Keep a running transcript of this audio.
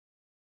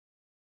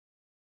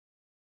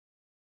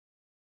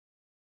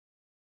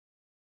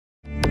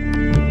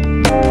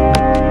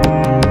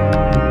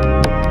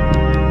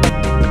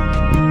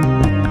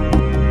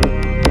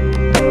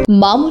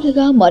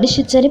మామూలుగా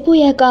మనిషి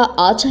చనిపోయాక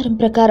ఆచారం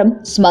ప్రకారం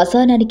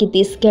శ్మశానానికి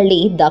తీసుకెళ్లి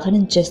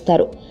దహనం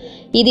చేస్తారు.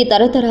 ఇది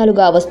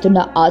తరతరాలుగా వస్తున్న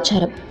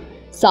ఆచారం,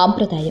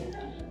 సాంప్రదాయం.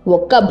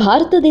 ఒక్క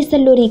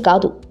భారతదేశంలోనే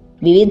కాదు,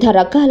 వివిధ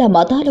రకాల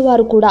మతాల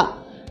వారు కూడా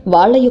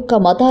వాళ్ళ యొక్క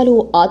మతాలు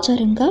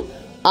ఆచారంగా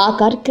ఆ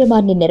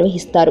కార్యక్రమాన్ని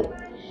నిర్వహిస్తారు.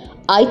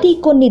 అయితే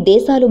కొన్ని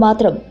దేశాలు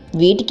మాత్రం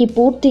వీటికి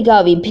పూర్తిగా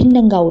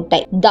విభిన్నంగా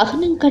ఉంటాయి.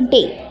 దహనం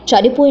కంటే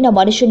చనిపోయిన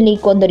మనుషుల్ని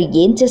కొందరు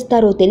ఏం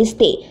చేస్తారో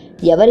తెలిస్తే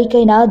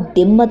ఎవరికైనా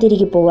దిమ్మ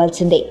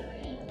తిరిగిపోవాల్సిందే.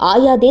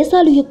 ఆయా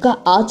దేశాల యొక్క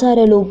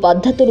ఆచారాలు,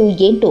 పద్ధతులు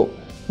ఏంటో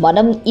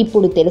మనం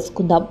ఇప్పుడు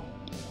తెలుసుకుందాం.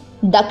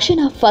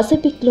 దక్షిణ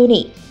పసిఫిక్లోని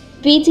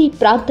ఫీజీ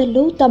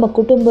ప్రాంతంలో తమ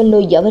కుటుంబంలో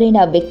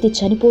ఎవరైనా వ్యక్తి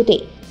చనిపోతే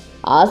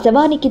ఆ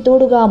శవానికి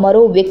తోడుగా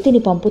మరో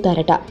వ్యక్తిని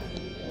పంపుతారట.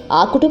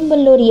 ఆ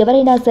కుటుంబంలోని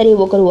ఎవరైనా సరే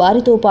ఒకరు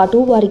వారితో పాటు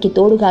వారికి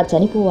తోడుగా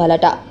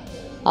చనిపోవాలట.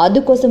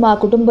 అందుకోసం ఆ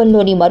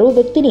కుటుంబంలోని మరో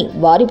వ్యక్తిని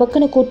వారి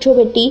పక్కన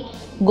కూర్చోబెట్టి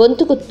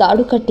గొంతుకు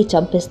తాడు కట్టి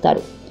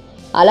చంపేస్తారు.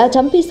 అలా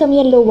చంపే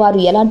సమయంలో వారు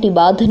ఎలాంటి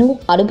బాధను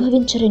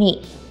అనుభవించరని,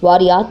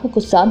 వారి ఆత్మకు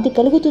శాంతి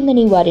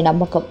కలుగుతుందని వారి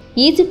నమ్మకం.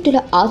 ఈజిప్టుల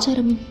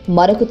ఆచారం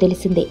మనకు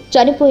తెలిసిందే.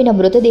 చనిపోయిన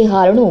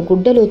మృతదేహాలను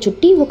గుడ్డలో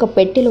చుట్టి ఒక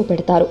పెట్టెలో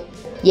పెడతారు.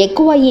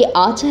 ఎక్కువ ఈ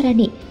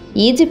ఆచారాన్ని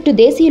ఈజిప్టు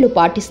దేశీయులు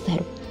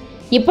పాటిస్తారు.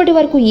 ఇప్పటి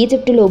వరకు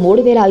ఈజిప్టులో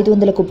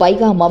 3500కు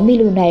పైగా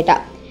మమ్మీలు ఉన్నాయట.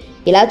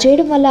 ఇలా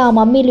చేయడం వల్ల ఆ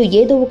మమ్మీలు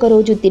ఏదో ఒక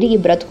రోజు తిరిగి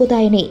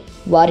బ్రతుకుతాయని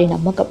వారి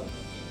నమ్మకం.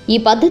 ఈ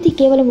పద్ధతి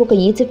కేవలం ఒక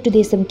ఈజిప్టు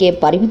దేశంకే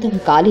పరిమితం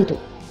కాలేదు.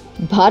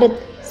 Bharat,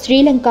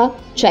 Sri Lanka,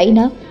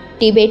 China,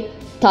 Tibet,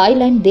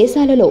 Thailand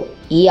దేశాలలో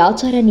ఈ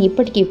ఆచారాన్ని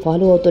ఇప్పటికీ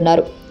ఫాలో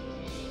అవుతున్నారు.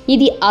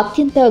 ఇది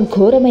అత్యంత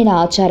ఘోరమైన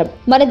ఆచారం.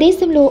 మన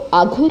దేశంలో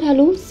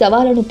అఘోరాలు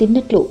శవాలను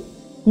తిన్నట్లు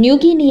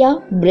న్యూగినియా,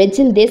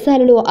 బ్రెజిల్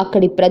దేశాలలో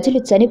అక్కడి ప్రజలు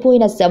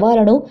చనిపోయిన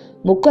శవాలను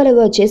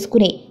ముక్కలుగా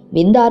చేసుకుని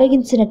విందు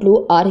ఆరగించినట్లు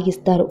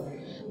ఆరగిస్తారు.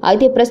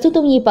 అయితే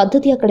ప్రస్తుతం ఈ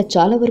పద్ధతి అక్కడ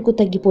చాలా వరకు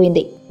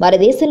తగ్గిపోయింది. మన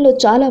దేశంలో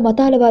చాలా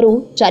మతాల వారు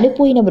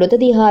చనిపోయిన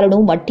మృతదేహాలను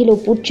మట్టిలో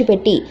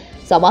పూడ్చిపెట్టి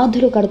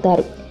సమాధులు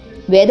కడతారు.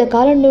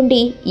 వేదకాలం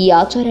నుండి ఈ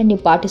ఆచారాన్ని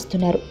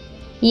పాటిస్తున్నారు.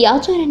 ఈ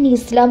ఆచారాన్ని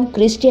ఇస్లాం,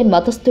 క్రిస్టియన్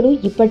మతస్థులు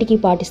ఇప్పటికీ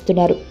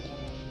పాటిస్తున్నారు.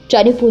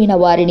 చనిపోయిన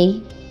వారిని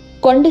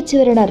కొండ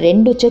చివరన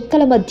 2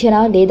 చెక్కల మధ్యన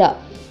లేదా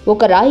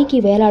ఒక రాయికి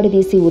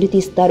వేలాడదీసి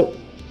ఉరితీస్తారు.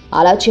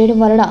 అలా చేయడం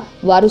వలన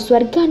వారు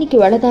స్వర్గానికి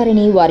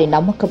వెళతారని వారి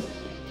నమ్మకం.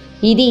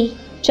 ఇది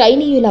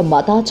చైనీయుల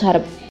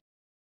మతాచారం.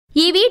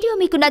 ఈ వీడియో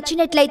మీకు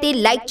నచ్చినట్లయితే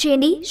లైక్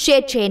చేయండి,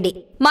 షేర్ చేయండి.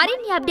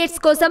 మరిన్ని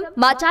అప్డేట్స్ కోసం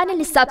మా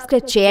ఛానల్ని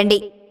సబ్స్క్రైబ్ చేయండి.